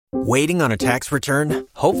Waiting on a tax return?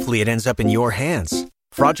 Hopefully it ends up in your hands.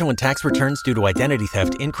 Fraudulent tax returns due to identity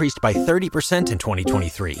theft increased by 30% in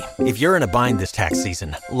 2023. If you're in a bind this tax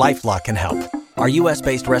season, LifeLock can help. Our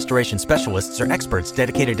U.S.-based restoration specialists are experts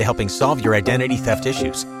dedicated to helping solve your identity theft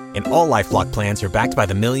issues. And all LifeLock plans are backed by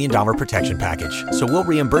the $1 Million Protection Package. So we'll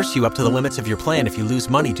reimburse you up to the limits of your plan if you lose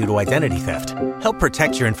money due to identity theft. Help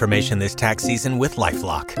protect your information this tax season with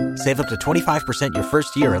LifeLock. Save up to 25% your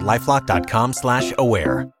first year at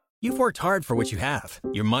LifeLock.com/aware. You've worked hard for what you have.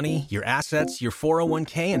 Your money, your assets, your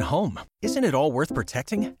 401k, and home. Isn't it all worth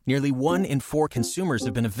protecting? Nearly 1 in 4 consumers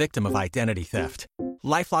have been a victim of identity theft.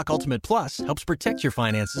 LifeLock Ultimate Plus helps protect your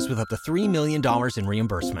finances with up to $3 million in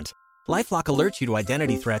reimbursement. LifeLock alerts you to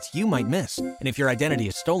identity threats you might miss. And if your identity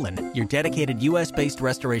is stolen, your dedicated U.S.-based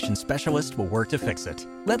restoration specialist will work to fix it.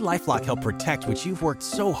 Let LifeLock help protect what you've worked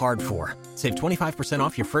so hard for. Save 25%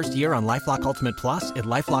 off your first year on LifeLock Ultimate Plus at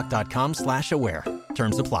LifeLock.com/aware.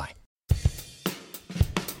 Terms apply.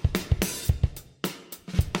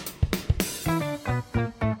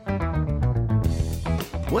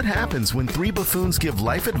 What happens when 3 buffoons give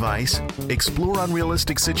life advice, explore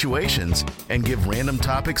unrealistic situations, and give random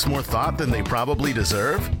topics more thought than they probably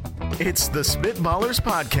deserve? It's the Spitballers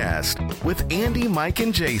Podcast with Andy, Mike,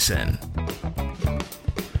 and Jason.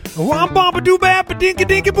 Womp bop a doo bap a dinky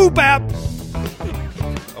dinky boo bap.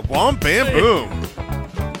 A womp bam boom.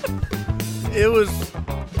 It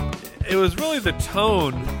was really the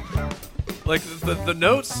tone, like the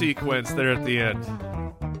note sequence there at the end.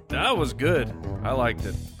 That was good. I liked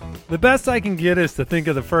it. The best I can get is to think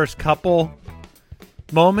of the first couple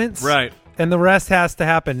moments, Right. and the rest has to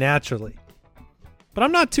happen naturally. But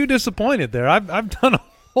I'm not too disappointed there. I've done a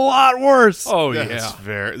lot worse. Oh That's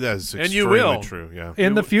yeah. that's And you extremely will. true. Yeah.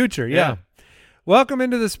 in the future, yeah. yeah. Welcome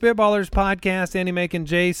into the Spitballers Podcast. Andy, Mike, and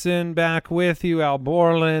Jason back with you. Al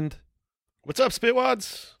Borland What's up,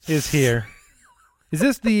 Spitwads? is here. Is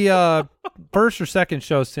this the first or second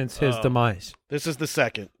show since his demise? This is the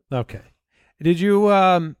second. Okay. Did you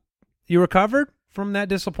you recovered from that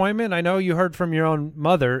disappointment? I know you heard from your own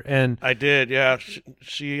mother, and I did, yeah.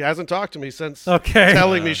 She hasn't talked to me since okay,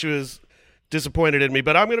 telling me she was disappointed in me,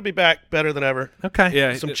 but I'm going to be back better than ever. okay,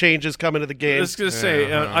 Yeah. Some changes coming to the I game. was gonna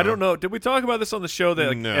say, I don't know. Did we talk about this on the show? That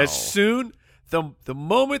like, No. as soon the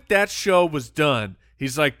moment that show was done,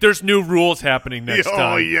 he's like, "There's new rules happening next Oh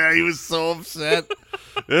time." yeah, he was so upset.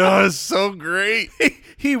 It was so great.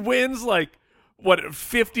 He wins like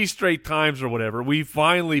 50 straight times or whatever. We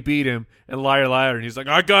finally beat him and Liar Liar, and he's like,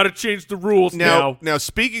 "I gotta change the rules now." Now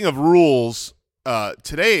speaking of rules,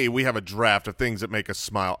 today we have a draft of things that make us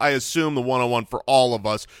smile. I assume the 101 for all of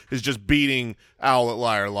us is just beating Owl at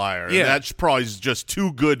Liar Liar. Yeah. And that's probably just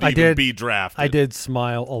too good to I even did- be drafted. I did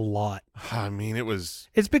smile a lot. I mean, it was.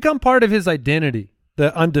 It's become part of his identity,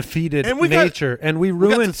 the undefeated And we got- nature, and we We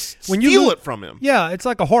got ruined to when you steal it from him. Yeah, it's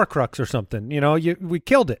like a Horcrux or something. You know, we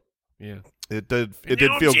killed it. Yeah. It did. And It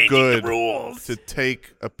did now feel changing good the rules. to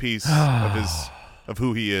take a piece of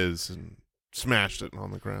who he is and smashed it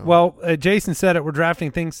on the ground. Well, Jason said it. We're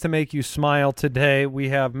drafting things to make you smile today. We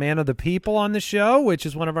have Man of the People on the show, which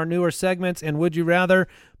is one of our newer segments, and Would You Rather.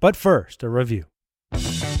 But first, a review.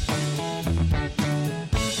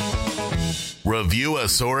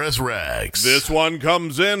 Reviewosaurus Rex. This one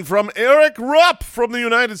comes in from Eric Rupp from the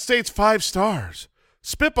United States, 5 stars.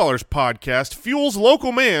 Spitballers podcast fuels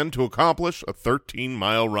local man to accomplish a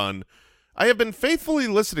 13-mile run. I have been faithfully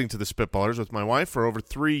listening to the Spitballers with my wife for over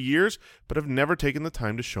 3 years, but have never taken the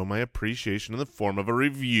time to show my appreciation in the form of a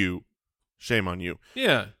review. Shame on you.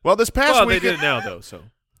 Yeah. Well, this past Well, they week... did it now though. So.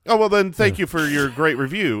 Oh, well, then thank you for your great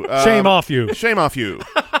review. Shame off you. Shame off you.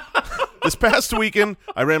 This past weekend,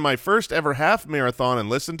 I ran my first ever half marathon and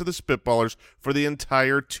listened to the Spitballers for the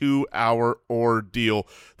entire 2-hour ordeal.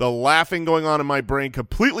 The laughing going on in my brain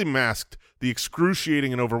completely masked the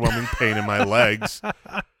excruciating and overwhelming pain in my legs.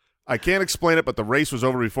 I can't explain it, but the race was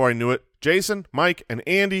over before I knew it. Jason, Mike, and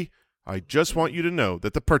Andy, I just want you to know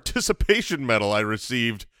that the participation medal I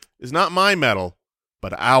received is not my medal,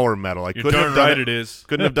 but our medal. I You're couldn't darn have done right it. it is.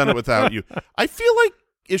 Couldn't have done it without you. I feel like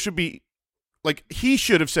it should be, like, he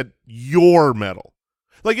should have said your medal.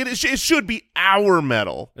 Like, it should be our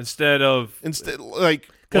medal. Instead, Like, Because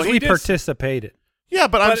Well, he we did- participated. yeah,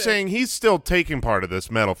 but I'm But- saying he's still taking part of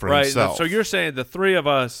this medal for right. himself. So you're saying the three of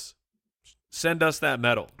us send us that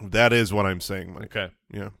medal. That is what I'm saying, Mike. Okay.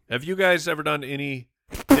 Yeah. Have you guys ever done any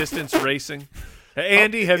distance racing? Hey,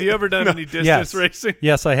 Andy, have you ever done any distance Yes. racing?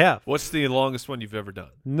 Yes, I have. What's the longest one you've ever done?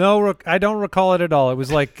 No, I don't recall it at all. It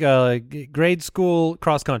was like grade school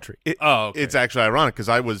cross country. Oh, okay. It's actually ironic because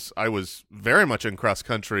I was very much in cross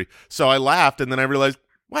country, so I laughed and then I realized,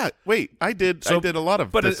 What? Wait, I did a lot of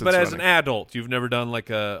But distance as running. an adult, you've never done like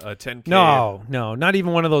a 10K? No, not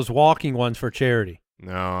even one of those walking ones for charity.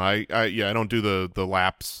 No, I don't do the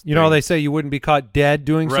laps. You know, thing. they say you wouldn't be caught dead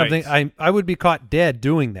doing Right. something. I would be caught dead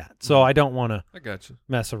doing that, so I don't want to I got you.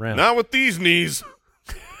 mess around. Not with these knees.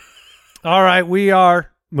 All right, we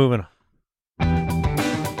are moving on.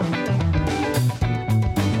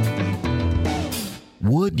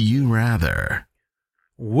 Would you rather?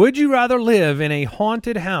 Would you rather live in a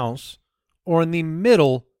haunted house or in the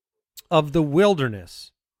middle of the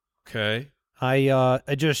wilderness? Okay. I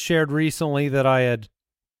just shared recently that I had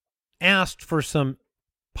asked for some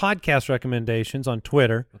podcast recommendations on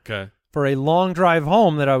Twitter Okay. for a long drive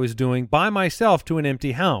home that I was doing by myself to an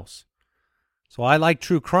empty house. So I like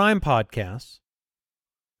true crime podcasts.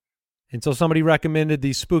 And so somebody recommended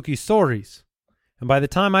these spooky stories. And by the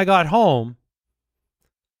time I got home,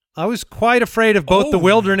 I was quite afraid of both the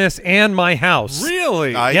wilderness and my house.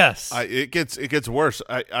 Really? Yes. It gets worse.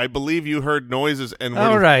 I believe you heard noises and.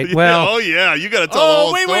 All right, well- Oh yeah, you got to tell the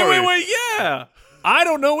whole story. wait. Yeah. I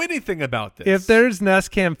don't know anything about this. If there's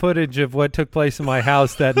Nest Cam footage of what took place in my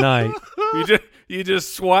house that night, you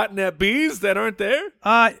just swatting at bees that aren't there?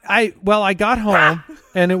 I got home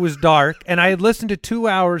and it was dark, and I had listened to 2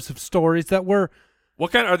 hours of stories that were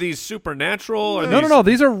What kind are these supernatural? Or no.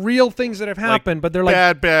 These are real things that have happened, but they're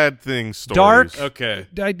like bad things. Stories. dark. Okay.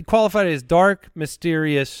 I'd qualify it as dark,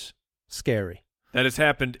 mysterious, scary. That has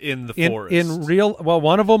happened in the In forest. real, well,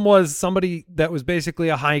 one of them was somebody that was basically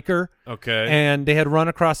a hiker, Okay. and they had run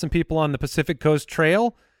across some people on the Pacific Coast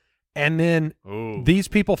Trail, and then Ooh. these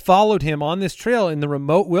people followed him on this trail in the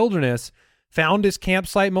remote wilderness, found his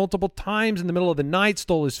campsite multiple times in the middle of the night,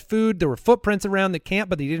 stole his food. There were footprints around the camp,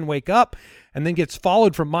 but he didn't wake up, and then gets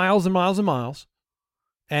followed for miles and miles and miles,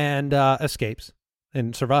 and escapes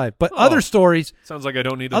and survived. But other stories, Sounds like I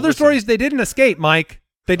don't need to other listen. stories, they didn't escape, Mike.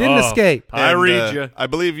 They didn't Oh. escape. I And, read you. I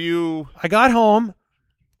believe you. I got home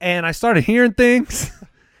and I started hearing things,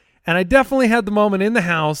 and I definitely had the moment in the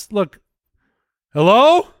house. Look,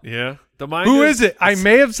 hello? Yeah. The mind Who is it? I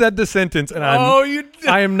may have said the sentence, and Oh, you did.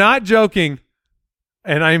 I am not joking,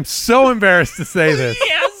 and I am so embarrassed to say this,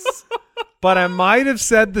 Yes. but I might have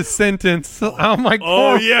said the sentence. Oh my God!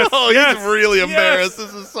 Oh, yes. Oh, yes. he's really Yes. embarrassed.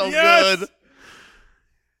 This is so Yes. good.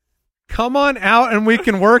 Come on out, and we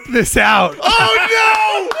can work this out. Oh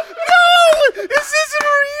no! No! This isn't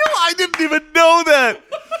real. I didn't even know that.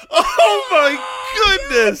 Oh my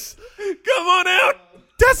goodness! Come on out.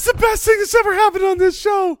 That's the best thing that's ever happened on this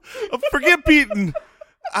show. Forget beating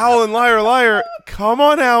Owl and Liar. Come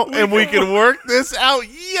on out and we can work this out.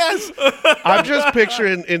 Yes. I'm just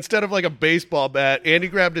picturing, instead of like a baseball bat, Andy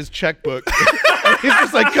grabbed his checkbook. And he's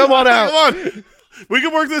just like, come on out. Come on. We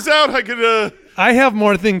can work this out. I could. I have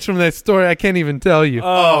more things from that story I can't even tell you.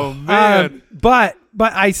 Oh, man. But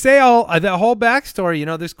I say all the whole backstory. You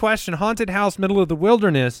know, this question: haunted house, middle of the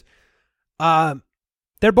wilderness.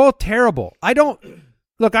 They're both terrible. I don't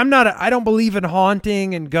believe in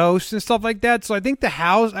haunting and ghosts and stuff like that. So I think the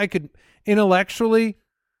house, I could intellectually,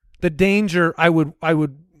 the danger, I would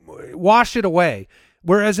wash it away.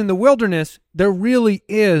 Whereas in the wilderness, there really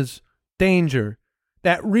is danger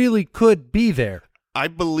that really could be there. I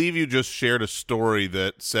believe you just shared a story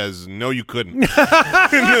that says no, you couldn't. In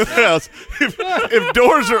the house, if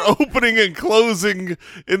doors are opening and closing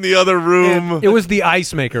in the other room. It was the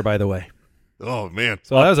ice maker, by the way. Oh man!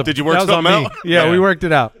 So that was Did you work that was on something me. out? Yeah, Yeah. we worked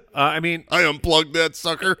it out. I mean, I unplugged that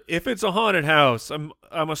sucker. if it's a haunted house, I'm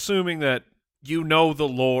assuming that you know the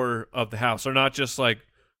lore of the house, or not just like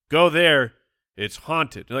go there, it's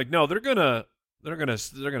haunted. Like no, they're gonna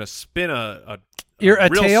spin a You're a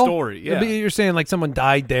real tale story. Yeah, You're saying like someone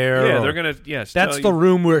died there. yeah, or- they're gonna yes. That's tell the you-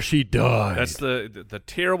 room where she died. That's the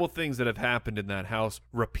terrible things that have happened in that house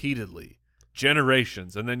repeatedly,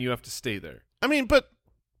 generations, and then you have to stay there. I mean, but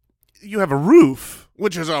you have a roof,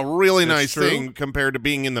 which is a really That's nice true. thing compared to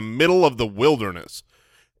being in the middle of the wilderness.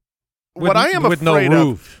 With- what I am with no afraid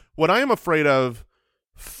roof. what I am afraid of,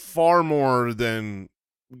 far more than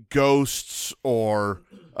ghosts or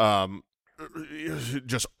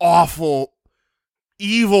just awful,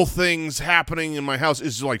 evil things happening in my house,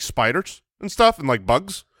 is like spiders and stuff and like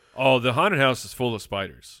bugs. Oh, the haunted house is full of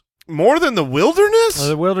spiders. More than the wilderness.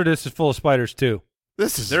 The wilderness is full of spiders too.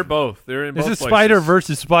 This is They're both. They're in This both is places. spider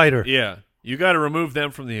versus spider. Yeah, you got to remove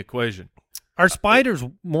them from the equation. Are spiders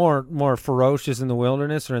more ferocious in the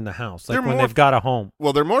wilderness or in the house? Like They're when more- they've got a home.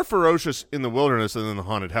 Well, they're more ferocious in the wilderness than in the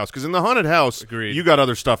haunted house. Because in the haunted house, Agreed. you got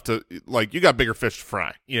other stuff to, like, you got bigger fish to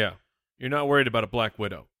fry. Yeah, you're not worried about a black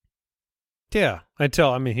widow. Yeah,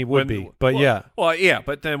 I mean he would be, but well, yeah. Well, yeah,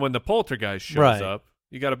 but then when the poltergeist shows Right. up,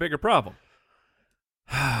 you got a bigger problem.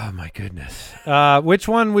 Oh my goodness. Which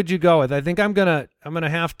one would you go with? I think I'm gonna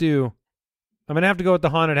have to go with the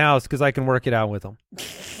haunted house because I can work it out with them.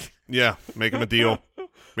 Yeah, make him a deal.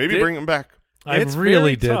 Maybe It- bring him back. It's I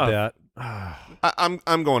really very did tough. that.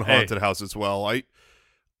 I'm going haunted house as well.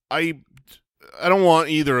 I don't want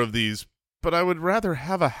either of these, but I would rather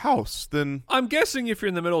have a house than I'm guessing if you're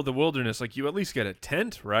in the middle of the wilderness, like you at least get a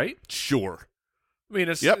tent, right? sure. I mean,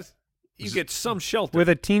 it's, Yep. you get some shelter. With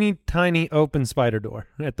a teeny tiny open spider door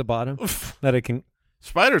at the bottom that it can.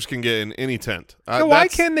 Spiders can get in any tent. So why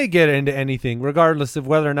That's- can they get into anything, regardless of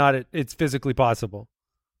whether or not it's physically possible?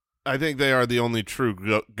 I think they are the only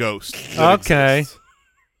true ghosts. that Okay. exists.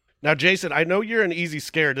 Now, Jason, I know you're an easy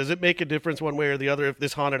scare. Does it make a difference one way or the other if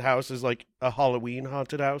this haunted house is like a Halloween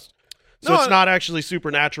haunted house? So No, it's not actually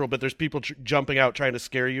supernatural, but there's people jumping out trying to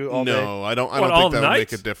scare you all day? No, I don't. I What, don't all think that would night?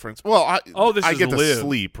 make a difference. Well, This I is get to live.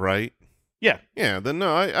 sleep, right? Yeah. Yeah. Then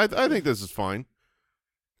no, I think this is fine.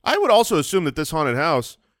 I would also assume that this haunted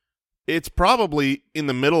house, it's probably in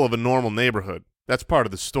the middle of a normal neighborhood. That's part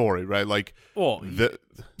of the story, right? Like, Well, that's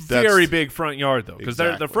very big front yard though, because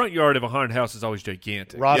Exactly. the front yard of a haunted house is always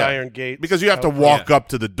gigantic. Wrought Yeah. iron gates. because you have to out walk yeah. up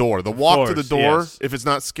to the door. The walk to the course, door, yes. if it's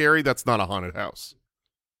not scary, that's not a haunted house.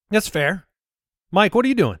 That's fair. Mike, what are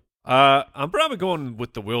you doing? I'm probably going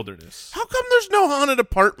with the wilderness. How come there's no haunted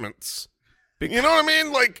apartments? You know what I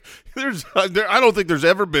mean? Like, there's, I don't think there's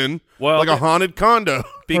ever been Well, like a haunted condo, Or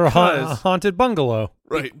a because haunted bungalow.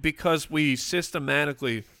 right? because we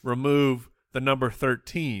systematically remove the number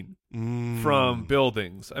 13 from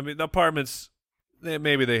buildings. I mean, the apartments,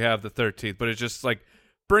 maybe they have the 13th, but it's just like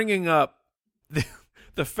bringing up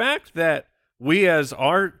the fact that we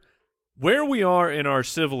where we are in our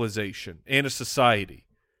civilization and a society,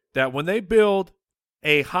 that when they build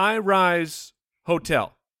a high-rise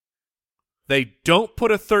hotel, they don't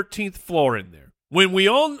put a 13th floor in there. When we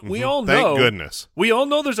all know, Thank goodness. we all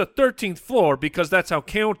know there's a 13th floor because that's how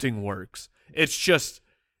counting works. It's just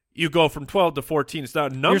you go from 12 to 14. It's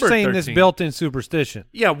not number You're saying 13. this built-in superstition.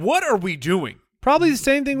 Yeah, what are we doing? Probably the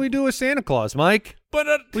same thing we do with Santa Claus, Mike. But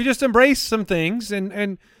We just embrace some things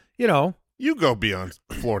and you know. You go beyond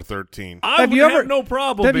floor 13. I Have would you ever- have no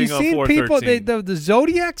problem Have being you on seen floor people, 13. the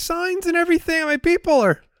zodiac signs and everything? I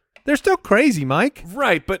mean, they're still crazy, Mike.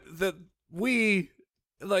 Right, but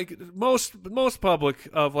like most public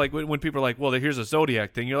of like when people are like, well, here's a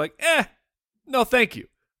zodiac thing, you're like, no, thank you.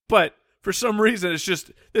 But for some reason, it's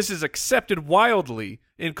just this is accepted wildly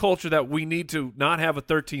in culture that we need to not have a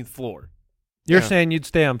 13th floor. You're Yeah. saying you'd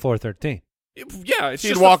stay on floor 13. Yeah, it's He'd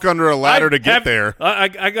just walk under a ladder to get have- there. I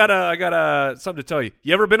got something to tell you.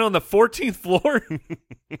 You ever been on the 14th floor?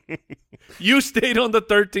 You stayed on the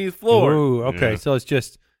 13th floor. Ooh, okay. Yeah. So it's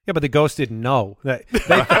just but the ghost didn't know. They,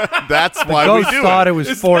 That's the why we ghost do thought it. it was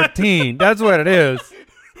 14. That's what it is.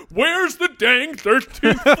 Where's the dang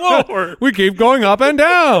 13th floor? We keep going up and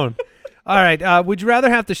down. All right. Would you rather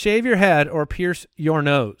have to shave your head or pierce your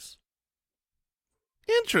nose?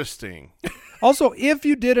 Interesting. Also, if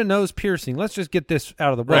you did a nose piercing, let's just get this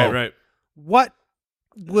out of the way. Right. What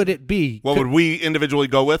would it be? What would we individually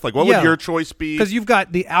go with? Like, what Yeah. would your choice be? Because you've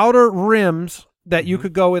got the outer rims that you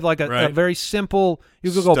could go with, like a Right. very simple.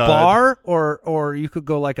 You could go Stud. bar, or you could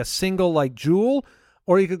go like a single like jewel,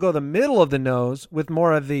 or you could go the middle of the nose with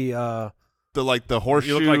more of the the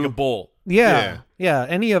horseshoe. You look like a bull. yeah.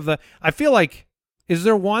 Any of the. I feel like, is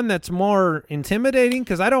there one that's more intimidating?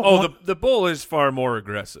 Because I don't. Oh, want, the bull is far more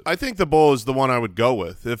aggressive. I think the bull is the one I would go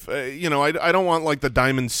with. If I don't want like the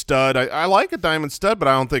diamond stud. I like a diamond stud, but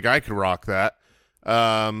I don't think I could rock that.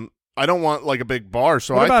 I don't want like a big bar,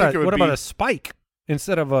 so what I about think it would what be about a spike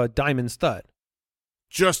instead of a diamond stud?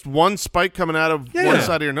 just one spike coming out of Yeah. one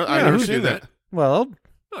side of your nose. Yeah, I've never who seen do that. that? Well,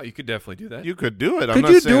 Oh, you could definitely do that. You could do it. I'm could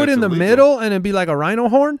not you saying do it it's in the illegal. middle and it'd be like a rhino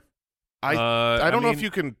horn? I I don't know mean- if you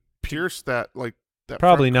can pierce that like that.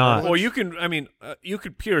 Probably front not. cartilage. Well, you can. I mean, you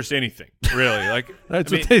could pierce anything, really. Like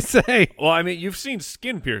That's I mean, what they say. Well, I mean, you've seen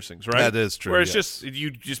skin piercings, right? That is true, Where it's yes. just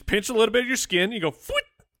you just pinch a little bit of your skin, you go foot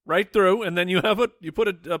right through, and then you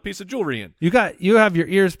put a piece of jewelry in. You have your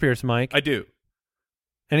ears pierced, Mike. I do.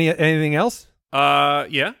 Anything else?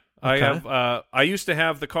 Yeah. I Okay. have. I used to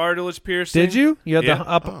have the cartilage piercing. Did you? You had Yeah. the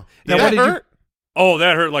up. Oh. Now, Did what that did hurt? Oh,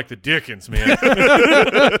 that hurt like the dickens, man.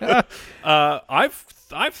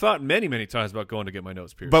 I've thought many times about going to get my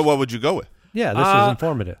nose pierced. But what would you go with? you? Yeah, this is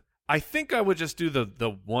informative. I think I would just do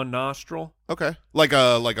the one nostril. Okay, like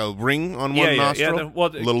a ring on one nostril. Yeah. Well,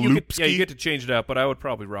 little you loop get, you get to change it out, but I would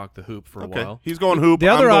probably rock the hoop for a Okay, while. he's going hoop. The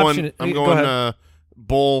other I'm option- Going, I'm go going ahead.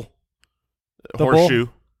 bull, The bull? horseshoe.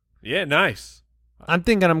 Yeah, nice. I'm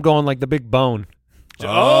thinking I'm going like the big bone.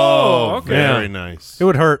 Oh, okay. Yeah. Very nice. It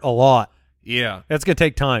would hurt a lot. Yeah. That's gonna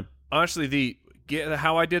take time. Honestly,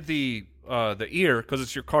 how I did the ear, because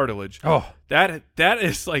it's your cartilage. Oh. That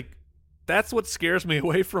is like, that's what scares me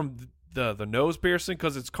away from the nose piercing,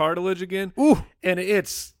 because it's cartilage again. Ooh. And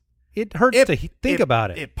it hurts to think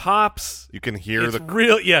about it. It pops. You can hear It's the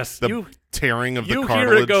real. Yes, the tearing of the you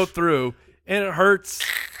cartilage. hear it go through, and it hurts.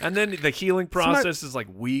 And then the healing process is like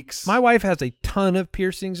weeks. My wife has a ton of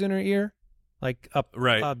piercings in her ear, like up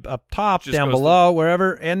top, Just down goes below,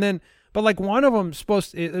 wherever. And then, but like one of them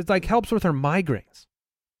it like helps with her migraines.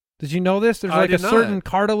 Did you know this? There's I like a did not. certain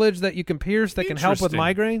cartilage that you can pierce that can help with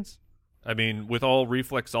Interesting. migraines. I mean, with all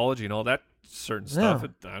reflexology and all that certain stuff,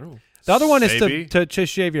 I don't know. The other one is Maybe. to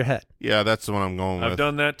shave your head. Yeah, that's the one I'm going with. I've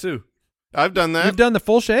done that too. I've done that. You've done the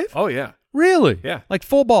full shave? Oh yeah. Really? Yeah. Like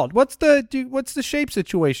full bald. What's the shape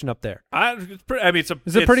situation up there? Is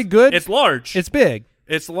it pretty good? It's large. It's big.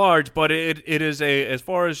 It's large, but it is as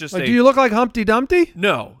far as just Like, do you look like Humpty Dumpty?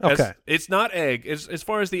 No. Okay. It's not egg. As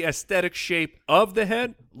far as the aesthetic shape of the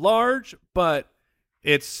head, large, but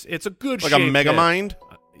it's a good like shape. a mega head. mind.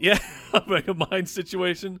 Yeah, a mega mind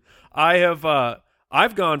situation. I've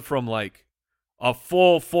gone from like a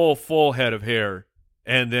full head of hair,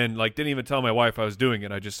 and then like didn't even tell my wife I was doing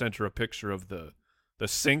it. I just sent her a picture of the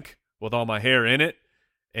sink with all my hair in it,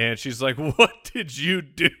 and she's like, "What did you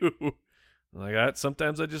do?" I'm like,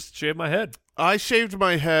 sometimes I just shave my head. I shaved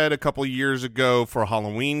my head a couple years ago for a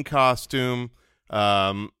Halloween costume.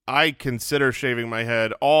 I consider shaving my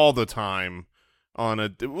head all the time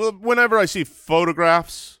whenever I see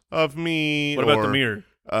photographs of me. What about the mirror?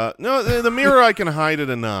 No, the mirror I can hide it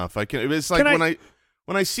enough. It's like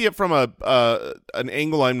when I see it from an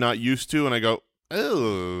angle I'm not used to, and I go,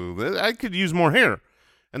 "Oh, I could use more hair,"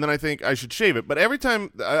 and then I think I should shave it. But every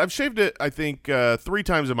time I've shaved it, I think 3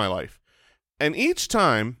 times in my life, and each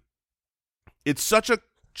time it's such a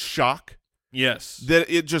shock. Yes. That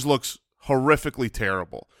it just looks horrifically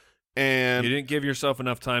terrible. And you didn't give yourself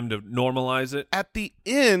enough time to normalize it? At the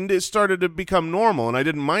end, it started to become normal, and I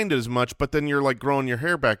didn't mind it as much, but then you're like growing your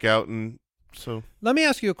hair back out, and so. Let me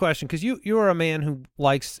ask you a question, because you are a man who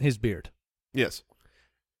likes his beard. Yes.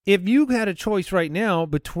 If you had a choice right now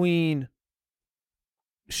between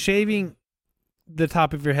shaving the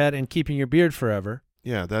top of your head and keeping your beard forever.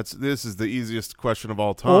 Yeah, this is the easiest question of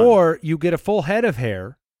all time. Or you get a full head of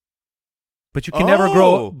hair, but you can never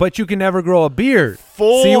grow. But you can never grow a beard.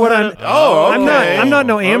 Full. See what head I'm? Oh, okay. I'm not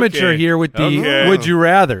no amateur Okay. here with the Okay. would you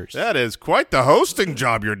rather's. That is quite the hosting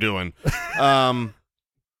job you're doing.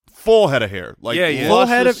 Full head of hair, like Yeah. Full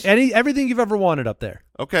head of luscious- everything you've ever wanted up there.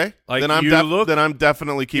 Okay, Like then I'm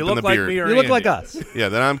definitely You keeping look the like beard. me or You look like Andy. us. Yeah,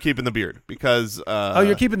 then I'm keeping the beard because. Oh,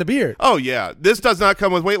 you're keeping the beard. Oh yeah, this does not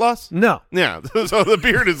come with weight loss. No. Yeah, so the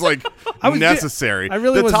beard is like necessary. I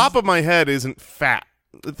really the was- top of my head isn't fat.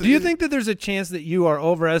 Do you think that there's a chance that you are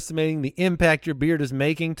overestimating the impact your beard is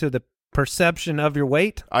making to the perception of your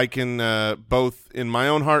weight? I can both in my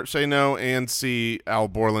own heart say no and see Al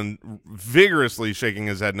Borland vigorously shaking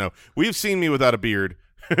his head no. We've seen me without a beard.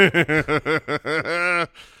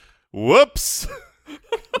 Whoops.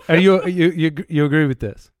 Are you agree with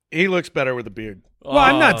this? He looks better with a beard. Well,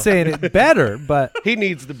 I'm not saying it better, but He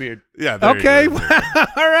needs the beard. Yeah. There okay. You go.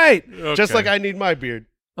 All right. Just Okay. like I need my beard.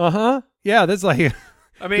 Uh-huh. Yeah, that's like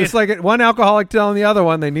I mean, it's like one alcoholic telling the other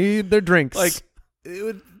one they need their drinks. like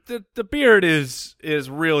the beard is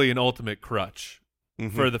really an ultimate crutch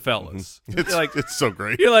for the fellas. It's so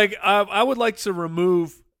great. You're like, I would like to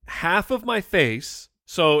remove half of my face,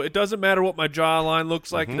 so it doesn't matter what my jawline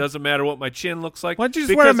looks like. It doesn't matter what my chin looks like. why don't you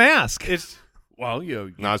just wear a because mask? It's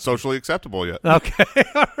Not socially acceptable yet. Okay.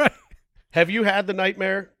 All right. Have you had the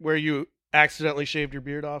nightmare where you accidentally shaved your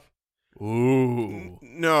beard off? ooh.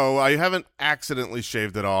 No, I haven't accidentally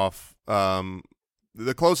shaved it off.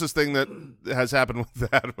 The closest thing that has happened with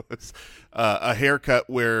that was a haircut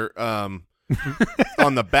where on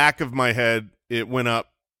the back of my head it went up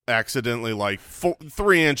accidentally like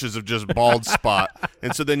 3 inches of just bald spot,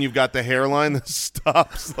 and so then you've got the hairline that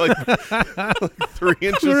stops like 3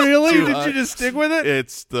 inches. Really? too Did high. you just stick with it?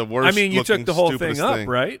 It's the worst. I mean, you took looking, the whole thing stupidest up, thing.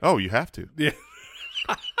 right? Oh, you have to. Yeah.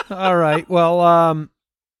 All right. Well,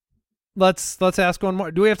 let's ask one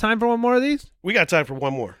more. Do we have time for one more of these? We got time for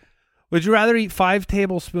one more. Would you rather eat 5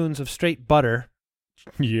 tablespoons of straight butter?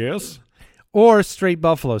 Yes. Or straight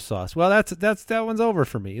buffalo sauce? Well, that one's over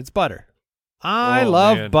for me. It's butter. I Oh,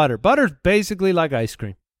 love man. butter. Butter's basically like ice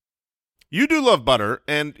cream. You do love butter,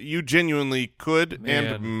 and you genuinely could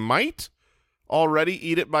and Man. might already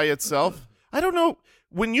eat it by itself. I don't know.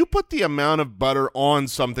 When you put the amount of butter on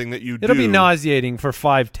something that you It'll do, be nauseating for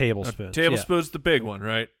 5 tablespoons. Tablespoon's the big one,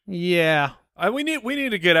 right? Yeah. We need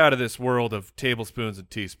to get out of this world of tablespoons and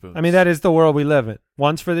teaspoons. I mean, that is the world we live in.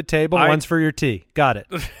 One's for the table, one's for your tea. Got it.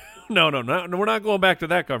 No, we're not going back to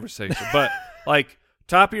that conversation. But like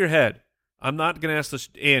top of your head, I'm not going to ask this,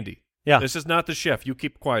 Andy. Yeah. This is not the chef. You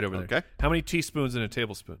keep quiet over there. Okay. How many teaspoons in a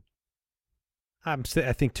tablespoon? I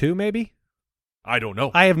think 2 maybe. I don't know.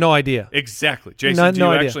 I have no idea. Exactly. Jason, No do you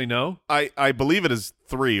idea. actually know? I believe it is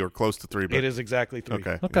 3 or close to 3. But It is exactly 3.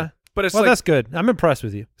 Okay. Okay. But it's Well, like that's good. I'm impressed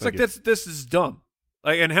with you. it's like this is dumb.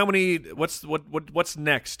 Like, and how many? What's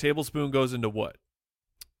next? Tablespoon goes into what?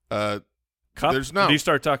 Cup. Cup? There's no. Do you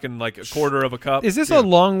start talking like a quarter of a cup? Is this a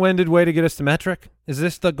long-winded way to get us to metric? Is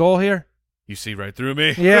this the goal here? You see right through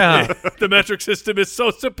me. Yeah. The metric system is so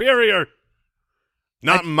superior.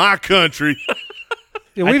 Not in my country.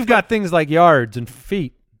 Yeah, we've got things like yards and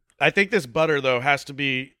feet. I think this butter though has to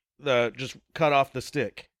be just cut off the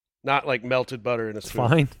stick, not like melted butter in a It's spoon.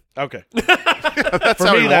 fine. Okay. That's For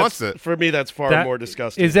how me, he wants that's it. for me that's far That- more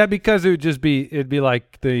disgusting. Is that because it'd be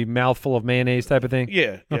like the mouthful of mayonnaise type of thing?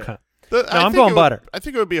 Yeah. Okay. I I'm think going it would- butter. I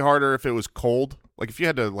think it would be harder if it was cold. Like if you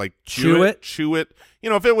had to like Chew it? chew it. You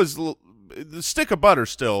know, if it was the stick of butter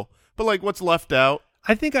still, but like what's left out.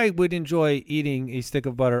 I think I would enjoy eating a stick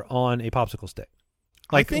of butter on a popsicle stick,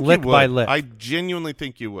 I like think lick you would. by lick. I genuinely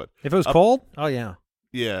think you would. If it was cold, oh yeah,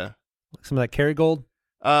 Yeah. like some of that Kerrygold.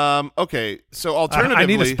 Okay. So alternatively, I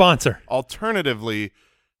need a sponsor. Alternatively,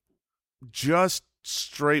 just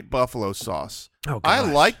straight buffalo sauce. Oh, I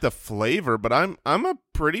gosh. like the flavor, but I'm a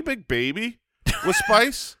pretty big baby with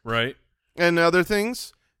spice Right. and other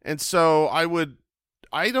things, and so I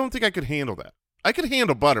don't think I could handle that. I could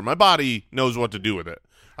handle butter. My body knows what to do with it.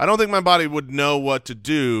 I don't think my body would know what to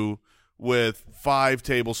do with 5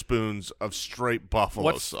 tablespoons of straight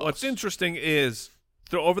buffalo sauce. What's interesting is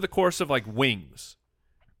over the course of like wings.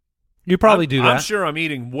 You probably do that. I'm sure I'm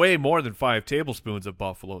eating way more than 5 tablespoons of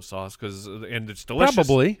buffalo sauce and it's delicious.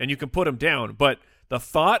 Probably. And you can put them down. But the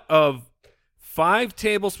thought of 5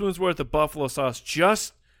 tablespoons worth of buffalo sauce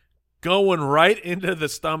just going right into the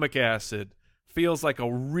stomach acid feels like a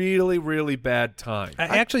really, really bad time.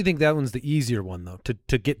 I actually think that one's the easier one though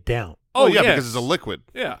to get down. Oh yeah, yes. because it's a liquid.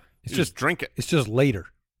 Yeah. It's You just drink it. It's just later.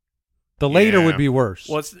 The later Yeah. would be worse.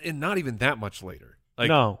 Well, it's not even that much later. Like,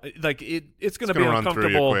 No. Like it's going to It's be gonna run through you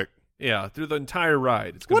uncomfortable. quick. Yeah, through the entire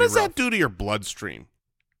ride. It's What gonna does be rough. that do to your bloodstream?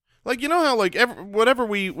 Like you know how like whatever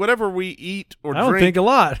we eat or I don't drink, think a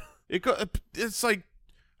lot. it's like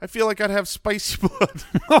I feel like I'd have spicy blood.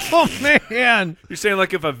 Oh man, You're saying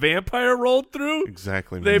like if a vampire rolled through?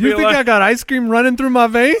 Exactly. Man. They'd you be think like- I got ice cream running through my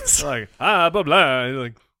veins? Like, blah, blah. You're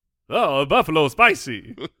like, oh, buffalo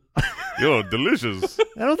spicy. You're delicious.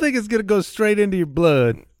 I don't think it's gonna go straight into your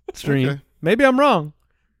blood stream. Okay. Maybe I'm wrong.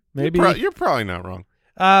 Maybe. You're probably not wrong.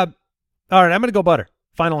 All right, I'm gonna go butter.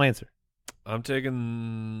 Final answer. I'm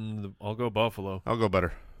taking I'll go buffalo. I'll go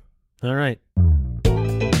better. All right.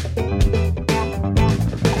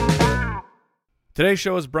 Today's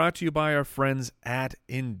show is brought to you by our friends at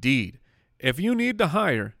Indeed. If you need to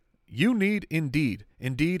hire, you need Indeed.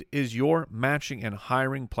 Indeed is your matching and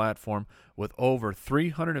hiring platform with over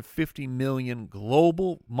 350 million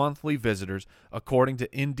global monthly visitors, according to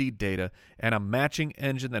Indeed data, and a matching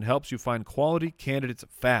engine that helps you find quality candidates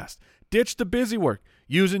fast. Ditch the busy work.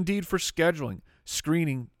 Use Indeed for scheduling,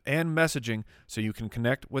 screening, and messaging so you can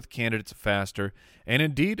connect with candidates faster. And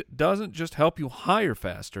Indeed doesn't just help you hire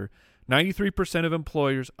faster. 93% of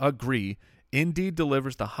employers agree Indeed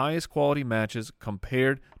delivers the highest quality matches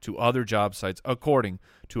compared to other job sites, according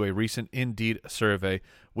to a recent Indeed survey.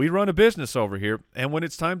 We run a business over here, and when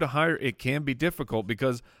it's time to hire, it can be difficult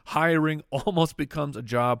because hiring almost becomes a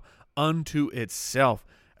job unto itself.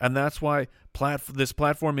 And that's why this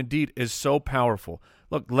platform Indeed is so powerful.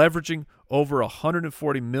 Look, leveraging over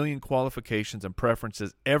 140 million qualifications and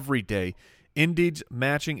preferences every day, Indeed's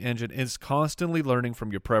matching engine is constantly learning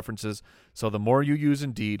from your preferences, so the more you use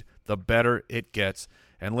Indeed, the better it gets.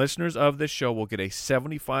 And listeners of this show will get a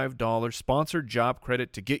 $75 sponsored job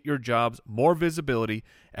credit to get your jobs more visibility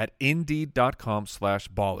at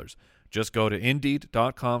Indeed.com/ballers. Just go to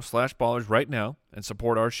Indeed.com/ballers right now and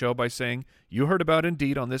support our show by saying you heard about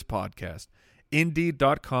Indeed on this podcast.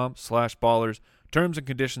 Indeed.com/ballers. Terms and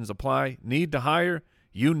conditions apply. Need to hire?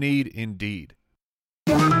 You need Indeed.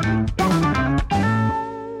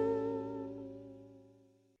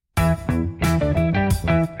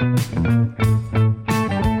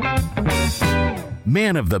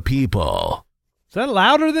 Man of the people. Is that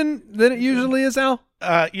louder than it usually is, Al?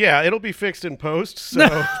 Yeah, it'll be fixed in post, so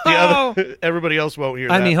the everybody else won't hear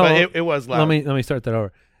that. hold But on. it was loud. Let me start that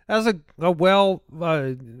over. That was a well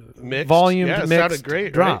Mixed. volumed Yeah, it mixed sounded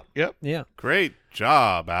great. drop. Right? Yep. Yeah, Great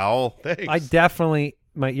job, Owl. Thanks. I definitely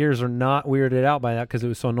my ears are not weirded out by that because it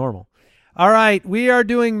was so normal. All right, we are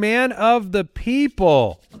doing Man of the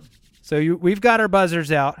People. So we've got our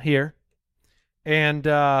buzzers out here, and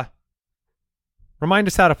remind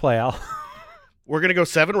us how to play, Al. We're going to go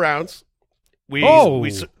 7 rounds. Oh.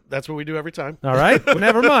 That's what we do every time. All right,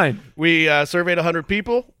 never mind. We surveyed 100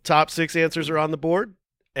 people. Top 6 answers are on the board.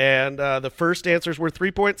 And the first answer is worth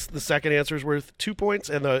 3 points. The second answer is worth 2 points.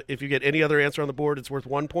 And if you get any other answer on the board, it's worth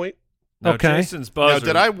 1 point. Now, Okay. Jason's buzzer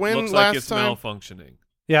did I win looks last like it's time? malfunctioning.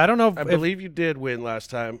 Yeah, I don't know if, I believe you did win last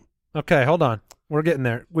time. Okay, hold on. We're getting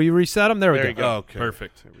there. Will you reset them? There we There go. you go. Okay.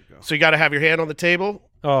 Perfect. There we go. So you got to have your hand on the table.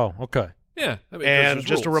 Oh, okay. Yeah. I mean, And there's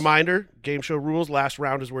just a rules. reminder, game show rules, last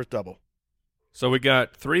round is worth double. So we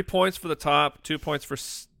got 3 points for the top, 2 points for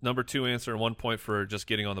number 2 answer, and 1 point for just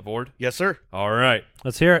getting on the board. Yes, sir. All right.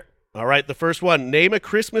 Let's hear it. All right, the first one. Name a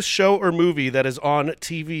Christmas show or movie that is on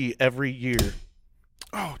TV every year.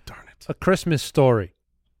 Oh, darn it. A Christmas Story.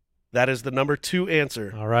 That is the number 2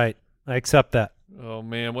 answer. All right, I accept that. Oh,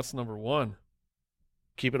 man. What's number 1?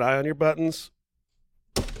 Keep an eye on your buttons.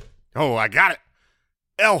 Oh, I got it.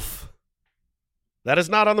 Elf. That is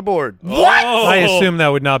not on the board. What? Oh. I assume that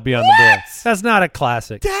would not be on the board. That's not a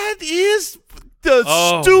classic. That is the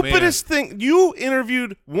Oh, stupidest thing. You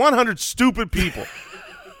interviewed 100 stupid people.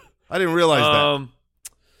 I didn't realize that.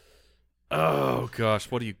 Oh, gosh.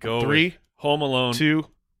 What do you go 3, with? Home Alone. 2.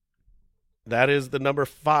 That is the number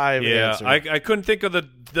 5 Yeah. answer. I couldn't think of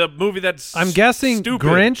the movie that's I'm guessing stupid.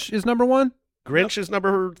 Grinch is number 1. Grinch is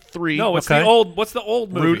number 3. No, what's Okay. what's the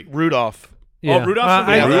old movie? Rudolph. Yeah. Rudolph's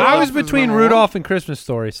I, number I one. was Rudolph is between number one. Rudolph and Christmas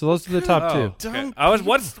Story, so those are the top Oh, two. okay. I was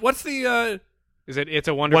what's the Is it? It's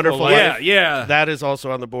a Wonderful, Wonderful Life. Life. yeah. That is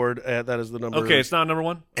also on the board. That is the number. Okay, it's not number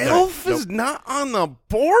 1. Elf is not on the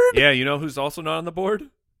board? Yeah, you know who's also not on the board?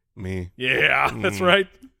 Me. Yeah, that's right.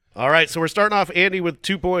 All right, so we're starting off Andy with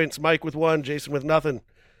 2 points, Mike with 1, Jason with nothing.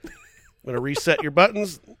 I'm going to reset your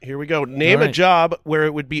buttons. Here we go. Name All a right. job where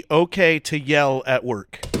it would be okay to yell at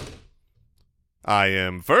work. I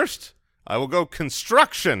am first. I will go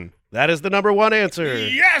construction. That is the number 1 answer.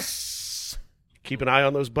 Yes! Keep an eye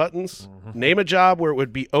on those buttons. Name a job where it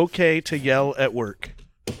would be okay to yell at work.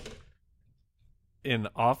 An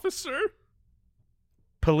officer?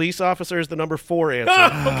 Police officer is the number 4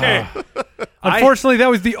 answer. Okay. Unfortunately, that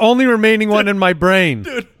was the only remaining one in my brain.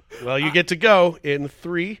 Well, you get to go in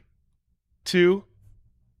 3, 2,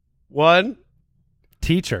 1.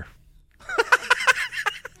 Teacher.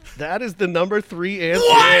 That is the number 3 answer.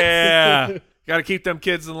 Yeah. Got to keep them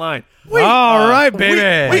kids in line. All right,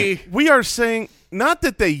 baby. We are saying not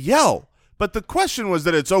that they yell, but the question was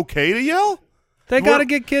that it's okay to yell? They got to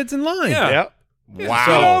get kids in line. Yeah. Yeah. Wow.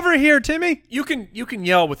 Get over here, Timmy. You can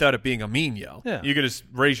yell without it being a mean yell. Yeah. You can just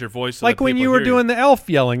raise your voice. So Like that when people you were hear doing the elf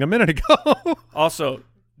yelling a minute ago. Also,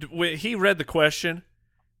 he read the question,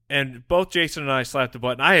 and both Jason and I slapped the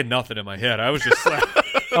button. I had nothing in my head. I was just slapping.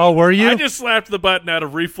 Oh, were you? I just slapped the button out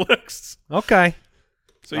of reflex. Okay.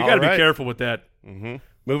 So you got to All right. be careful with that.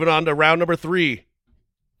 Moving on to round number 3.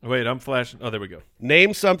 Wait, I'm flashing. Oh, there we go.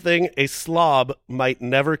 Name something a slob might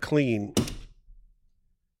never clean.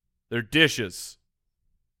 They're dishes.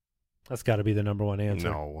 That's got to be the number 1 answer.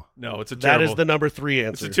 No. No, it's a That terrible. is the number 3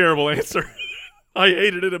 It's answer. a terrible answer. I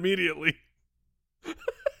hated it immediately.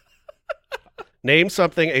 Name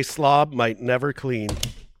something a slob might never clean.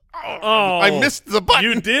 Oh, I missed the button.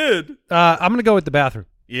 You did. I'm going to go with the bathroom.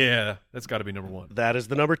 Yeah, that's got to be number 1. That is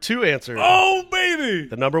the number 2 answer. Oh, baby.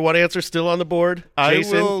 The number 1 answer still on the board. I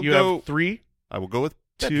Jason, will you go- have 3. I will go with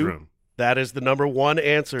 2. bedroom. That is the number 1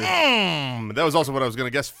 answer. That was also what I was going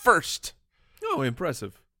to guess first. Oh,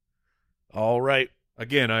 impressive. All right.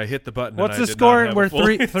 Again, I hit the button. What's and I the did not score? have a We're full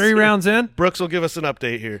three answer. rounds in. Brooks will give us an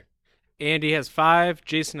update here. Andy has 5.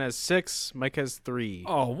 Jason has 6. Mike has 3.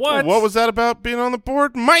 Oh, what? What was that about being on the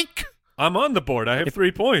board? Mike! I'm on the board. I have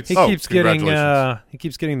 3 points. He Oh, keeps getting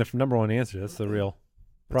congratulations. the number 1 answer. That's the real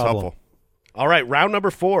That's problem. helpful. All right, round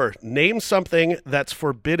number 4. Name something that's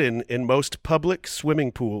forbidden in most public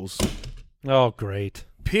swimming pools. Oh, great.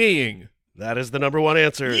 Peeing. That is the number 1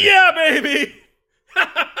 answer. Yeah, baby.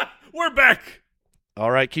 We're back.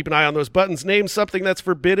 All right, keep an eye on those buttons. Name something that's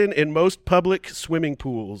forbidden in most public swimming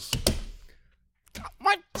pools.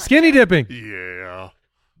 Skinny dipping. Yeah.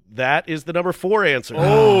 That is the number 4 answer. Oh,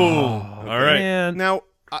 all right. Man. Now,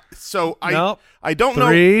 I Nope. I don't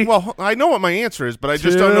 3, know. Well, I know what my answer is, but I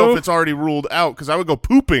just don't know 2. if it's already ruled out because I would go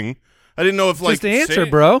pooping. I didn't know if like Just answer, Say-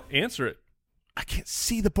 bro. Answer it. I can't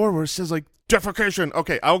see the board where it says like defecation.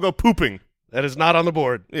 Okay, I'll go pooping. That is not on the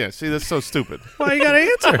board. Yeah, see, that's so stupid. Why you got to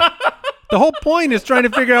answer? The whole point is trying to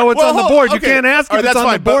figure out what's on the board. You okay. can't ask All if right, it's that's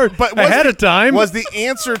on fine, the board but was ahead the- of time. Was the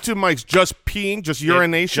answer to Mike's just peeing, just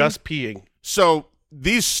urination? Just peeing. So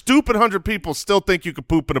these stupid 100 people still think you could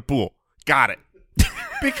poop in a pool. Got it.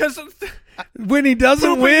 because When he doesn't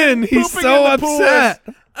pooping- win, he's pooping so in the pool upset.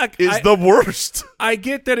 Is the worst. I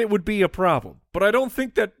get that it would be a problem, but I don't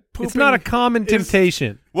think that pooping It's not a common is-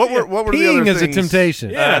 temptation. What were the Peeing other is things? a temptation.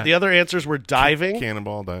 Yeah. The other answers were diving.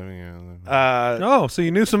 Cannonball diving. Yeah. Oh, so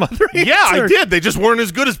you knew some other answers. Yeah, I did. They just weren't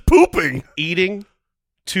as good as pooping. Eating,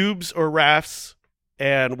 tubes or rafts,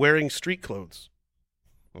 and wearing street clothes.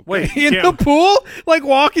 Wait, In yeah. the pool? Like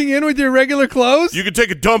walking in with your regular clothes? You can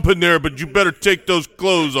take a dump in there, but you better take those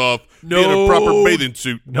clothes off. Be in a No. proper bathing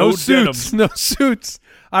suit. no no suits. No suits.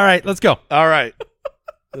 All right, let's go. All right.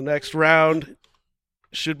 The next round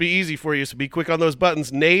should be easy for you, so be quick on those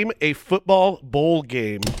buttons. Name a football bowl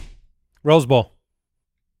game. Rose Bowl.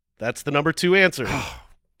 That's the number 2 answer. Ah.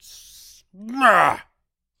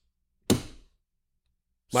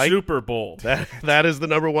 Mike? Super Bowl. That is the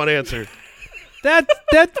number 1 answer. That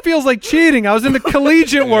feels like cheating. I was in the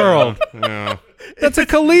collegiate world. Yeah. That's a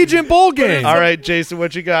collegiate bowl game. All right, Jason,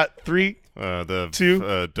 what you got? 3, The 2,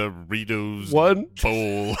 Doritos 1.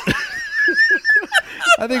 bowl.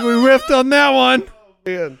 I think we riffed on that one.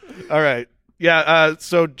 Man. All right. Yeah,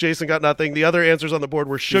 so Jason got nothing. The other answers on the board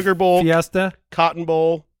were Sugar Bowl, Fiesta. Cotton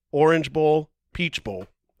Bowl, Orange Bowl, Peach Bowl.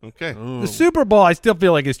 Okay. The Super Bowl, I still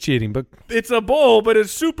feel like it's cheating, but It's a bowl, but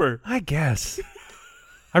it's super. I guess.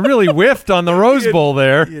 I really whiffed on the Rose Bowl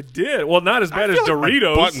there. You did. Well, not as bad as I feel like my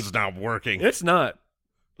Doritos. button's not working. It's not.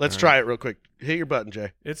 Let's try it real quick. Hit your button,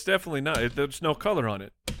 Jay. It's definitely not. There's no color on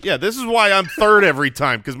it. Yeah, this is why I'm third every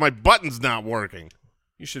time, because my button's not working.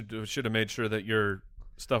 You should have made sure that your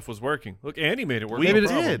stuff was working. Look, Andy made it work. We no did.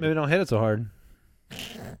 problem. Maybe don't hit it so hard.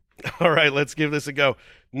 All right, let's give this a go.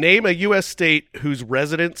 Name a U.S. state whose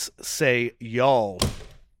residents say y'all.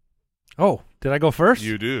 Oh, did I go first?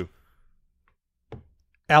 You do.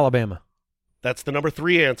 Alabama. That's the number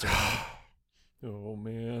 3 answer. Oh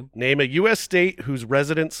man, Name a U.S. state whose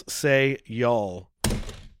residents say y'all.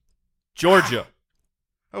 Georgia.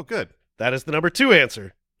 Oh, good. That is the number 2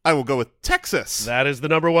 answer. I will go with Texas. That is the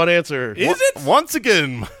number 1 answer. Is it? Once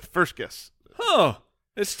again, first guess. Huh?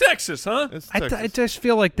 It's Texas, huh? It's I Texas. just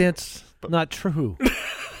feel like that's not true.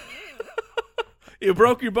 You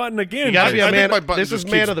broke your button again. You got to be I a think man. my button This is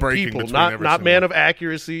just man keeps of the breaking people, between not every not single man one. of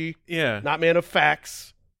accuracy, Yeah. not man of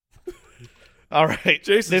facts. All right,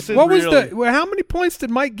 Jason's this is What was really- well, how many points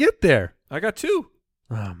did Mike get there? I got 2,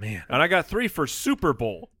 Oh man. and I got 3 for Super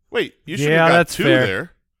Bowl. Wait, you should Yeah, have got that's 2 fair.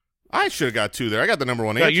 there. I should have got 2 there. I got the number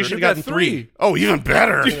 1 No, answer. you should have got gotten 3. Oh, even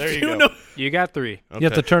better. There you go. know, You got 3. You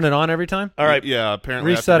have to turn it on every time? All right, Yeah,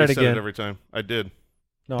 apparently Reset I have it to reset again. every time. I did.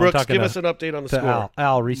 No, I'm Brooks, talking give to, us an update on the to score. Al.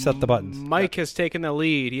 Al, reset the buttons. Mike has taken the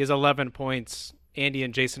lead. He has 11 points. Andy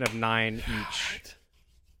and Jason have 9 each.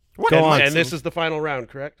 What? Go on. And this is the final round,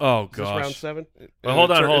 correct? Oh, Is this round gosh. 7? Well,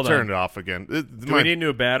 hold on, hold on. Turn it off again. Do we need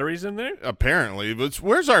new batteries in there? Apparently, but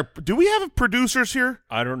where's our? Do we have producers here?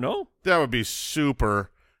 I don't know. That would be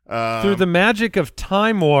super. Through the magic of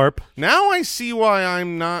time warp. Now I see why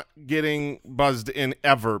I'm not getting buzzed in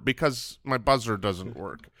ever, because my buzzer doesn't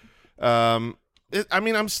work. I'm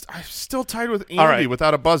still tied with Andy right.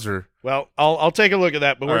 without a buzzer. Well, I'll take a look at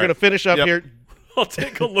that, but All we're right. going to finish up Yep. here. I'll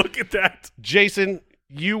take a look at that. Jason,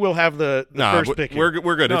 you will have the No, first pick. here.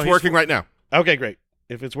 we're good. No, It's he's working right now. Okay, great.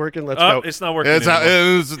 If it's working, let's Oh, go. it's not working. It's,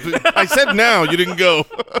 anymore. I said now. You didn't go.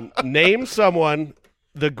 Name someone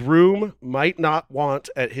the groom might not want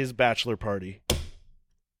at his bachelor party.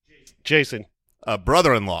 Jason, A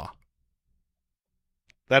brother-in-law.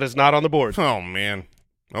 that is not on the board. Oh man.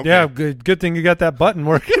 Okay. Yeah, good thing you got that button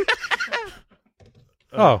working.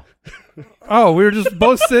 Oh, we were just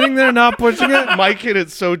both sitting there not pushing it? Mike hit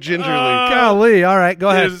it so gingerly. Golly. All right, go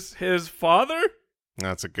ahead. His father?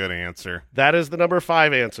 That's a good answer. That is the number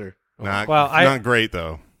 5 answer. Not, Well, not great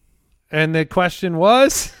though. And the question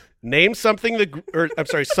was? Name something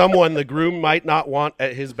someone the groom might not want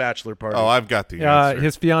at his bachelor party. Oh, I've got the answer.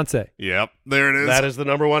 His fiance. Yep, there it is. That is the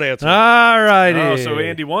number 1 answer. All righty. Oh, so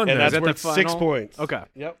Andy won and then. that's that the worth 6 final? points. Okay.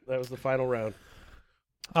 Yep, that was the final round.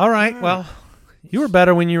 All right, well, you were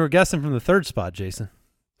better when you were guessing from the third spot, Jason.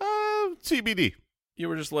 TBD. You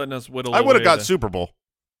were just letting us whittle I would have away got the- Super Bowl.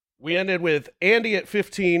 We ended with Andy at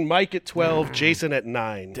 15, Mike at 12, Jason at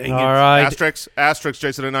 9. Dang All it. right. Asterix,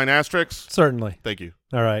 Jason at 9 asterisks. Certainly. Thank you.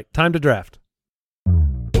 All right, time to draft.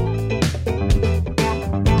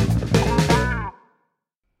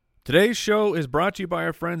 Today's show is brought to you by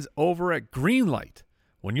our friends over at Greenlight.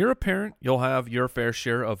 When you're a parent, you'll have your fair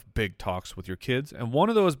share of big talks with your kids, and one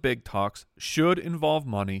of those big talks should involve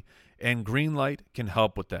money, and Greenlight can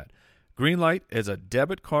help with that. Greenlight is a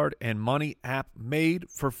debit card and money app made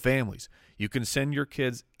for families. You can send your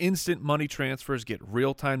kids instant money transfers, get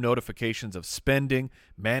real-time notifications of spending,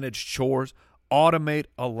 manage chores, automate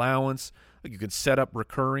allowance, You can set up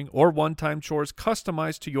recurring or one-time chores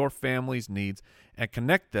customized to your family's needs and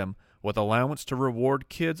connect them with allowance to reward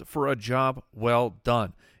kids for a job well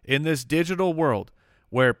done. In this digital world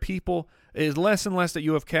where people is less and less that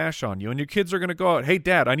you have cash on you, and your kids are going to go out, hey,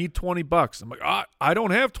 Dad, I need $20. I'm like, I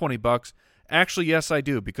don't have $20. Actually, yes, I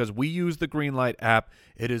do, because we use the Greenlight app.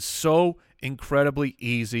 It is so incredibly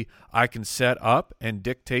easy. I can set up and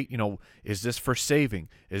dictate, is this for saving?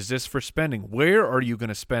 Is this for spending? Where are you going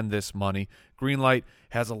to spend this money? Greenlight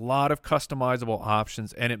has a lot of customizable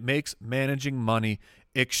options, and it makes managing money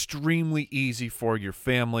extremely easy for your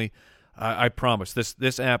family. I promise.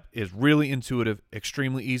 This app is really intuitive,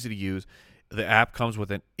 extremely easy to use. The app comes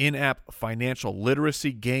with an in-app financial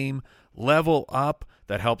literacy game, Level Up,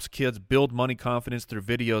 that helps kids build money confidence through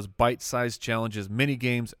videos, bite-sized challenges, mini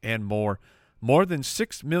games, and more. More than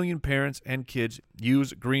 6 million parents and kids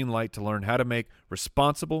use Greenlight to learn how to make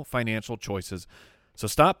responsible financial choices. So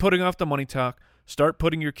stop putting off the money talk. Start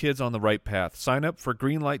putting your kids on the right path. Sign up for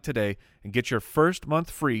Greenlight today and get your first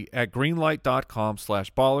month free at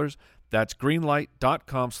greenlight.com/ballers. That's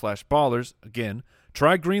greenlight.com/ballers. Again,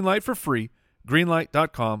 try Greenlight for free.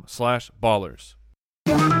 Greenlight.com/ballers.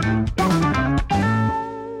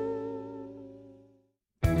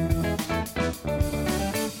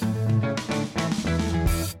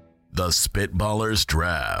 The Spitballers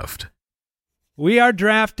Draft. We are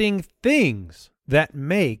drafting things that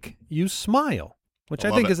make you smile, which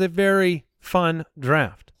I think is a very fun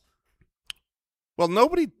draft. Well,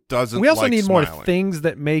 nobody doesn't. We also like need smiling. more things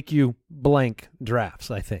that make you blank drafts,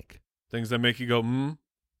 I think. Things that make you go,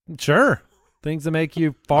 Sure. Things that make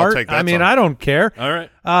you fart. take that I mean, song. I don't care. All right.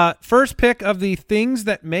 First pick of the things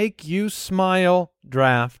that make you smile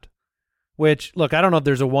draft, which, look, I don't know if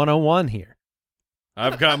there's a 101 here.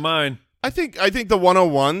 I've got mine. I think the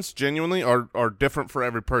 101s genuinely are different for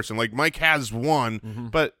every person. Like Mike has one,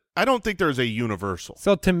 but I don't think there's a universal.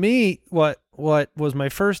 So to me, what was my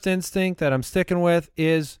first instinct that I'm sticking with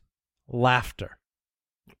is laughter.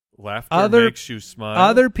 Laughter makes you smile.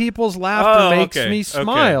 Other people's laughter makes okay. me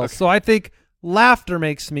smile. Okay. So I think laughter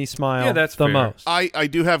makes me smile Yeah, that's the fair. most. I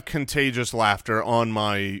do have contagious laughter on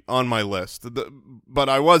my list, but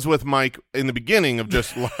I was with Mike in the beginning of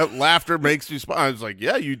just laughter makes you smile. I was like,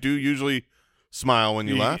 yeah, you do usually smile when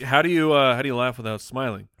you laugh. How do you laugh without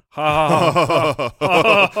smiling? Ha ha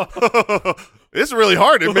ha. It's really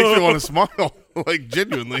hard. It makes me want to smile, like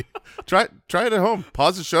genuinely. Try it at home.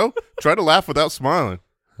 Pause the show. Try to laugh without smiling.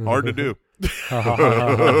 Hard to do. All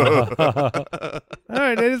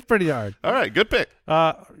right, it is pretty hard. All right, good pick.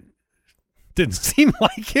 Didn't seem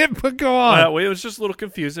like it, but go on. It was just a little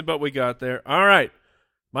confusing, but we got there. All right.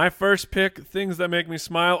 My first pick, things that make me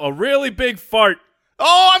smile, a really big fart.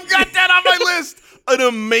 Oh, I've got that on my list. An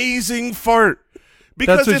amazing fart.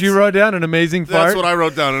 Because That's what you wrote down, an amazing fart? That's what I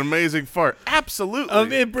wrote down, an amazing fart.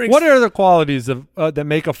 Absolutely. It brings What are the qualities of that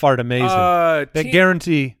make a fart amazing? That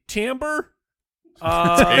guarantee. timbre.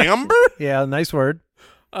 Amber? Yeah, nice word.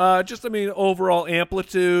 Overall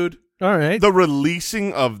amplitude. All right. The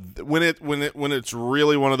releasing of when it's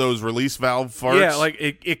really one of those release valve farts. Yeah, like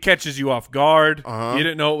it catches you off guard. Uh-huh. You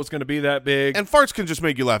didn't know it was going to be that big. And farts can just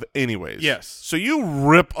make you laugh anyways. Yes. So you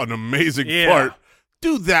rip an amazing Yeah. fart.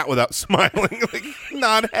 Do that without smiling. Like,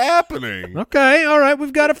 not happening. Okay, all right,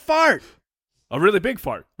 we've got a fart. A really big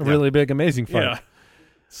fart. A really big, amazing fart. Yeah.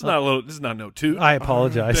 It's not a little. This is not no toot. I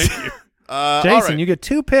apologize. Thank you. All Jason, right. you get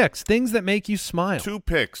 2 picks, things that make you smile. 2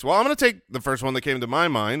 picks. Well, I'm going to take the first one that came to my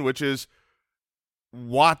mind, which is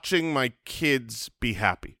watching my kids be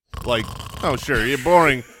happy. Like, oh, sure, you're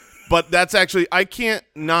boring. But that's actually, I can't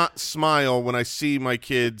not smile when I see my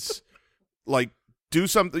kids, like, do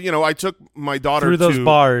something. I took my daughter Through those to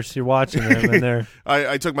bars, you're watching them, and they're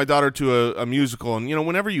I took my daughter to a musical, and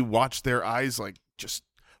whenever you watch their eyes like just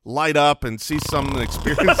light up and see something,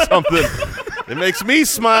 experience something, it makes me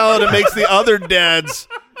smile, and it makes the other dads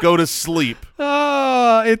go to sleep.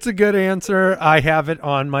 Oh, it's a good answer. I have it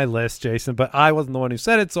on my list, Jason, but I wasn't the one who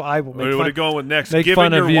said it, so I will make What are fun. you going with next? make Giving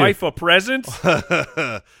fun of your you. wife a present?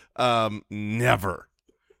 Never.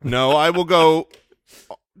 No, I will go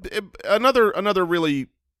another really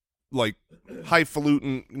like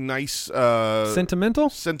highfalutin, nice, Sentimental?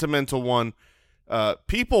 one.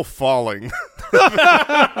 People falling.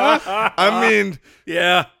 I mean,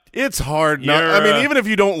 Yeah. it's hard. Not, You're, I mean, even if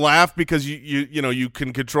you don't laugh because you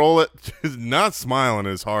can control it, not smiling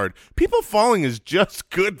is hard. People falling is just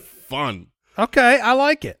good fun. Okay, I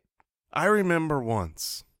like it. I remember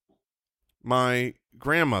once my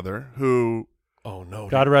grandmother who Oh, no.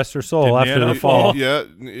 God rest her soul Didn't after Anna the fall. fall? yeah,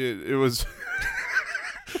 it was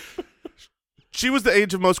She was the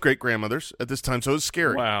age of most great-grandmothers at this time, so it was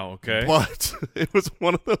scary. Wow. Okay. But it was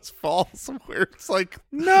one of those falls where it's like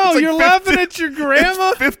No, you're laughing at your grandma?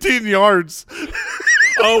 It's 15 yards.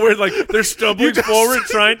 Oh, we're like they're stumbling forward,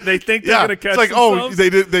 trying. They think they're gonna catch. It's like themselves? they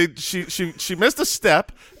did. She missed a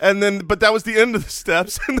step, and then but that was the end of the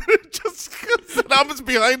steps, and then it just and I was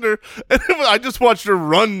behind her, and I just watched her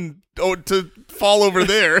run to fall over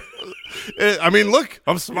there. I mean, look,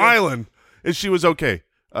 I'm smiling, and she was okay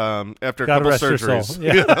after a God couple rest her surgeries. soul.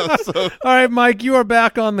 Yeah. So All right, Mike, you are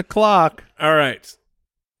back on the clock. All right.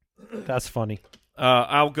 That's funny.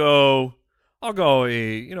 I'll go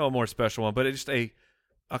a more special one, but it's just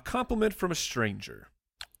a compliment from a stranger.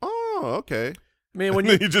 oh, okay. I mean, when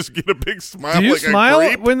And you then you just get a big smile. Do you like smile a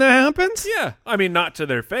creep. when that happens? yeah, I mean not to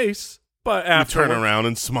their face, but You after turn around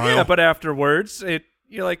and smile. Yeah, but afterwards,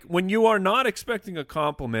 you're like when you are not expecting a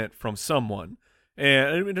compliment from someone, and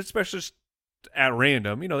I mean, especially just at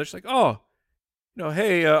random, they're just like, oh,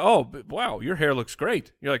 hey, wow, your hair looks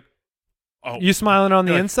great. You're like, oh, You smiling on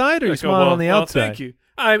the You're like- inside or you like, oh, smiling well, on the well, outside? Thank you.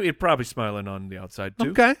 I'm probably smiling on the outside too.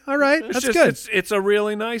 Okay, all right. It's That's just, good. It's a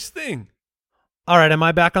really nice thing. All right, am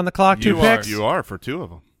I back on the clock? Two You are. picks? You are for two of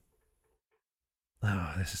them.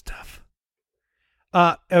 Oh, this is tough.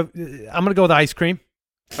 I'm going to go with ice cream.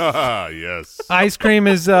 Ah, yes. Ice cream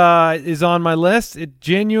is on my list. It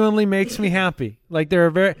genuinely makes me happy. Like they're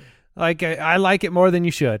very like I like it more than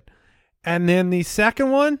you should. And then the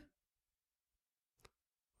second one,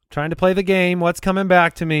 trying to play the game. What's coming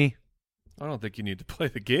back to me? I don't think you need to play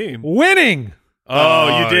the game. Winning.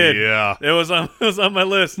 Oh, you did. Yeah. It was on my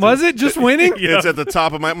list. Was it just winning? Yeah. It's at the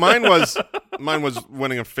top of mine was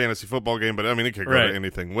winning a fantasy football game, but I mean it could go Right. to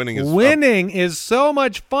anything. Winning is Winning is so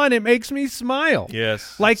much fun. It makes me smile.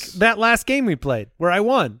 Yes. Like that last game we played where I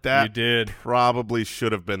won. that You did. probably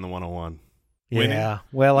should have been the 101. Winning. Yeah.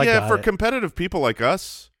 Well, I got for it. competitive people like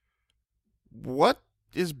us, what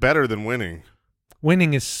is better than winning?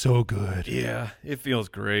 Winning is so good. Yeah, it feels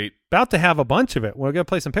great. About to have a bunch of it. We're going to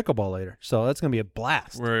play some pickleball later. So that's going to be a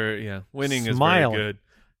blast. Winning Smiling. is very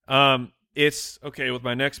good. It's okay with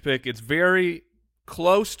my next pick. It's very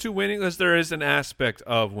close to winning because there is an aspect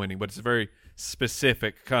of winning, but it's a very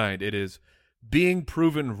specific kind. It is being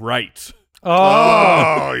proven right.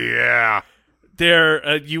 Oh yeah.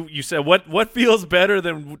 There, you said what feels better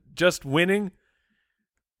than just winning?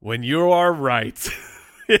 When you are right.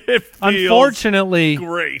 It feels Unfortunately,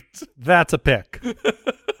 great. that's a pick.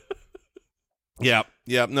 Yeah.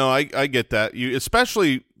 No, I get that. You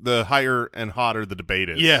especially the higher and hotter the debate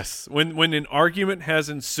is. Yes, when an argument has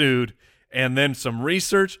ensued and then some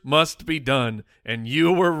research must be done and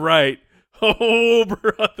you were right. Oh,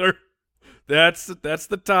 brother. That's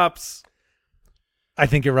the tops. I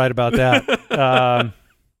think you're right about that. All right.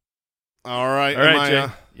 All right, am I, Jay.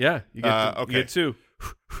 Yeah, you get okay. you get two.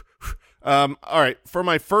 all right. For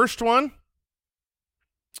my first one,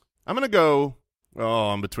 I'm going to go –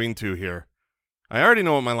 I'm between two here. I already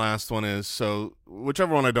know what my last one is, so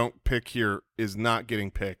whichever one I don't pick here is not getting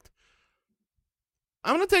picked.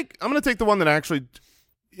 I'm going to take the one that actually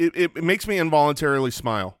it makes me involuntarily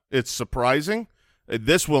smile. It's surprising.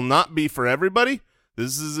 This will not be for everybody.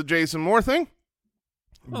 This is a Jason Moore thing.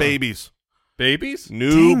 Huh. Babies. Babies?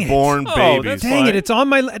 Newborn Oh, babies. that's Dang fine. it, it's on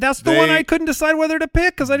my – that's the They- one I couldn't decide whether to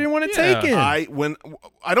pick because I didn't want to Yeah. take it.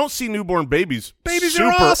 I don't see newborn babies Babies super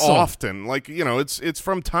are awesome. often. Like, it's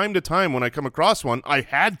from time to time when I come across one. I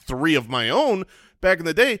had 3 of my own back in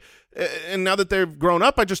the day, and now that they've grown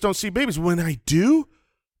up, I just don't see babies. When I do,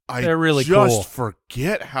 I They're really just cool.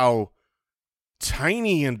 forget how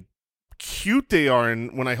tiny and cute they are,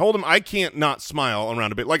 and when I hold them, I can't not smile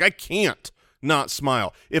around a baby. Like, I can't not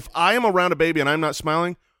smile. If I am around a baby and I'm not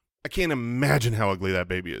smiling, I can't imagine how ugly that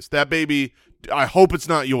baby is. That baby, I hope it's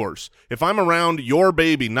not yours. If I'm around your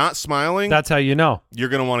baby not smiling, That's how you know. you're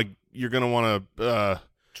gonna want to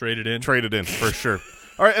Trade it in. trade it in for sure.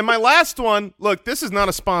 All right, and my last one. Look, this is not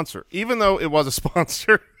a sponsor, even though it was a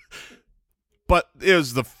sponsor. But it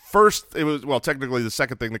was the first. It was technically the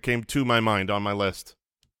second thing that came to my mind on my list.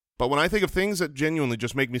 But when I think of things that genuinely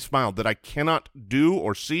just make me smile, that I cannot do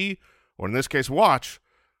or see, or in this case watch,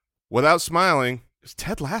 without smiling, is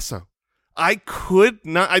Ted Lasso. I could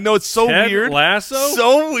not. I know it's so Ted weird. Lasso?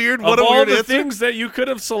 So weird. What of a all weird the answer. things that you could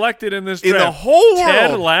have selected in this In draft, the whole world.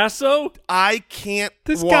 Ted Lasso? I can't.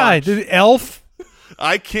 This watch. guy, the elf.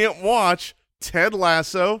 I can't watch Ted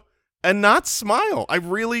Lasso and not smile.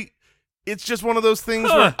 It's just one of those things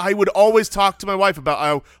where I would always talk to my wife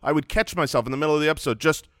about. I would catch myself in the middle of the episode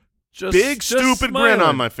just big stupid grin smiling.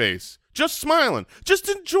 on my face, just smiling, just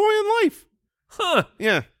enjoying life. Huh.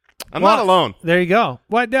 Yeah. I'm not alone. There you go.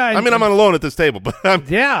 What? I mean, I'm not alone at this table, but I'm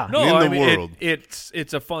Yeah. No, in I the mean, world.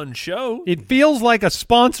 It's a fun show. It feels like a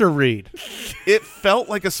sponsor read. It felt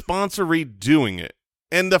like a sponsor read doing it.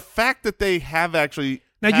 And the fact that they have actually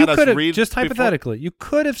Now, had you us could have, read just before- hypothetically, you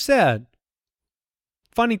could have said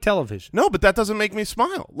funny television. No, but that doesn't make me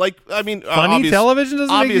smile. Like, I mean, Funny television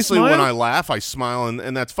doesn't make you obviously smile? when I laugh, I smile,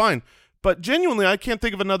 and that's fine. But genuinely, I can't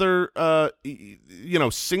think of another,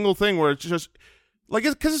 single thing where it's just like,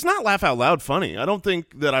 because it's not laugh out loud funny. I don't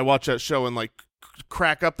think that I watch that show and like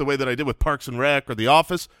crack up the way that I did with Parks and Rec or The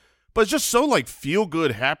Office. But it's just so like feel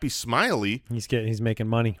good, happy, smiley. He's making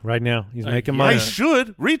money right now. He's making I money.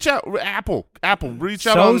 should reach out, Apple, reach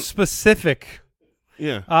out. So on, specific.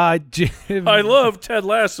 yeah, I love Ted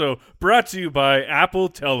Lasso, brought to you by Apple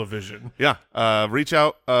Television. yeah. Reach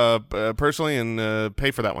out personally and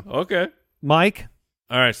pay for that one. Okay. Mike.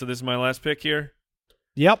 All right, so this is my last pick here.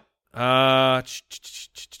 Yep. I'm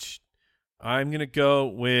going to go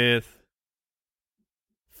with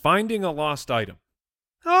finding a lost item.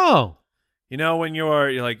 Oh. You know, when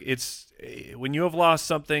you're like, when you have lost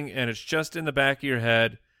something and it's just in the back of your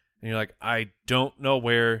head and you're like, I don't know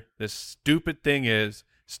where this stupid thing is,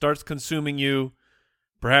 starts consuming you.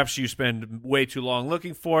 Perhaps you spend way too long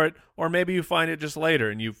looking for it, or maybe you find it just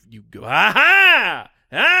later and you go, aha!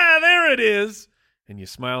 There it is. And you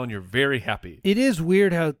smile and you're very happy. It is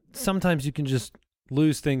weird how sometimes you can just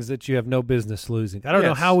lose things that you have no business losing. I don't know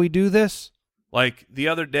Yes. how we do this. Like the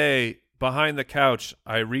other day, behind the couch,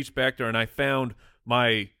 I reached back there and I found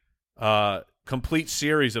my complete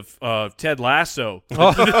series of Ted Lasso.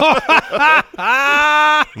 Must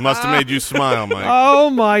have made you smile, Mike. Oh,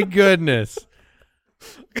 my goodness.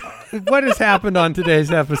 What has happened on today's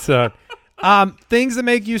episode? Things that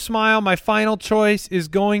make you smile. My final choice is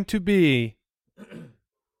going to be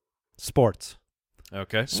sports.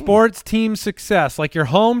 Okay. Sports team success, like your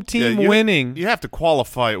home team winning. You have to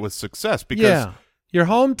qualify it with success because your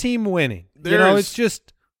home team winning. It's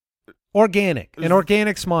just organic, an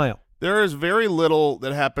organic smile. there is very little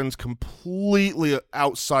that happens completely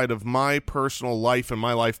outside of my personal life and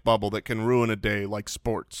my life bubble that can ruin a day like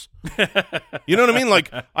sports. You know what I mean?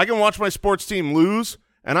 Like, I can watch my sports team lose,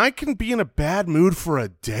 and I can be in a bad mood for a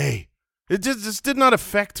day. It just did not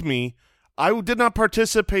affect me. I did not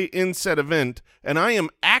participate in said event, and I am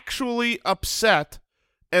actually upset,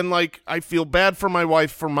 and, like, I feel bad for my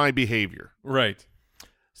wife for my behavior. Right.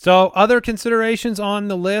 So other considerations on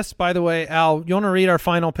the list, by the way, Al, you want to read our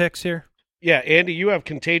final picks here? Yeah, Andy, you have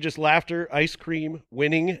contagious laughter, ice cream,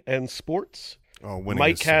 winning, and sports. Oh, winning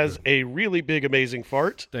Mike is so has good. a really big, amazing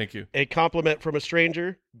fart, Thank you. a compliment from a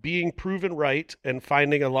stranger, being proven right, and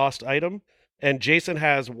finding a lost item. And Jason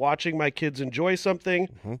has watching my kids enjoy something,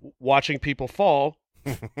 watching people fall,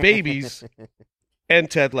 babies, and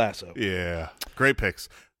Ted Lasso. Yeah, great picks.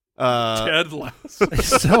 Ted Lasso.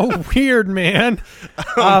 So weird, man.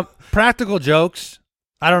 Practical jokes.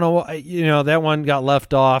 I don't know. That one got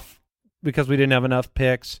left off because we didn't have enough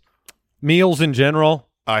picks. Meals in general.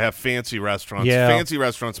 I have fancy restaurants. Yeah. Fancy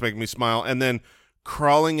restaurants make me smile. And then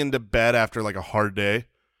crawling into bed after like a hard day.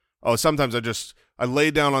 Oh, sometimes I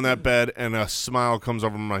lay down on that bed and a smile comes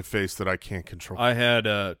over my face that I can't control. I had,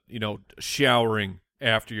 showering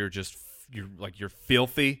after you're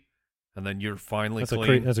filthy, and then you're finally That's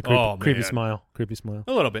clean. a creepy, Oh, creepy man. smile. Creepy smile.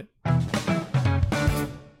 A little bit.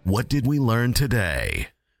 What did we learn today?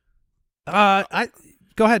 Go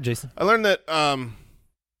ahead, Jason. I learned that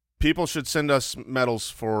people should send us medals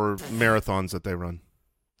for marathons that they run.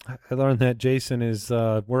 I learned that Jason is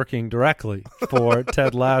working directly for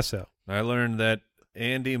Ted Lasso. I learned that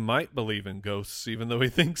Andy might believe in ghosts, even though he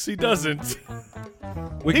thinks he doesn't.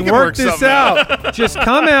 We He can can work work this something out. Just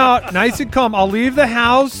come out, nice and calm. I'll leave the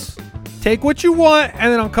house, take what you want,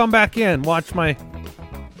 and then I'll come back in, watch my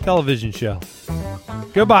television show.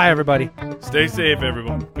 Goodbye, everybody. Stay safe,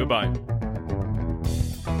 everyone. Goodbye.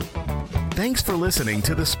 Thanks for listening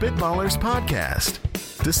to the Spitballers Podcast.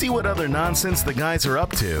 To see what other nonsense the guys are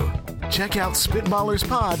up to, check out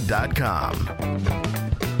SpitballersPod.com.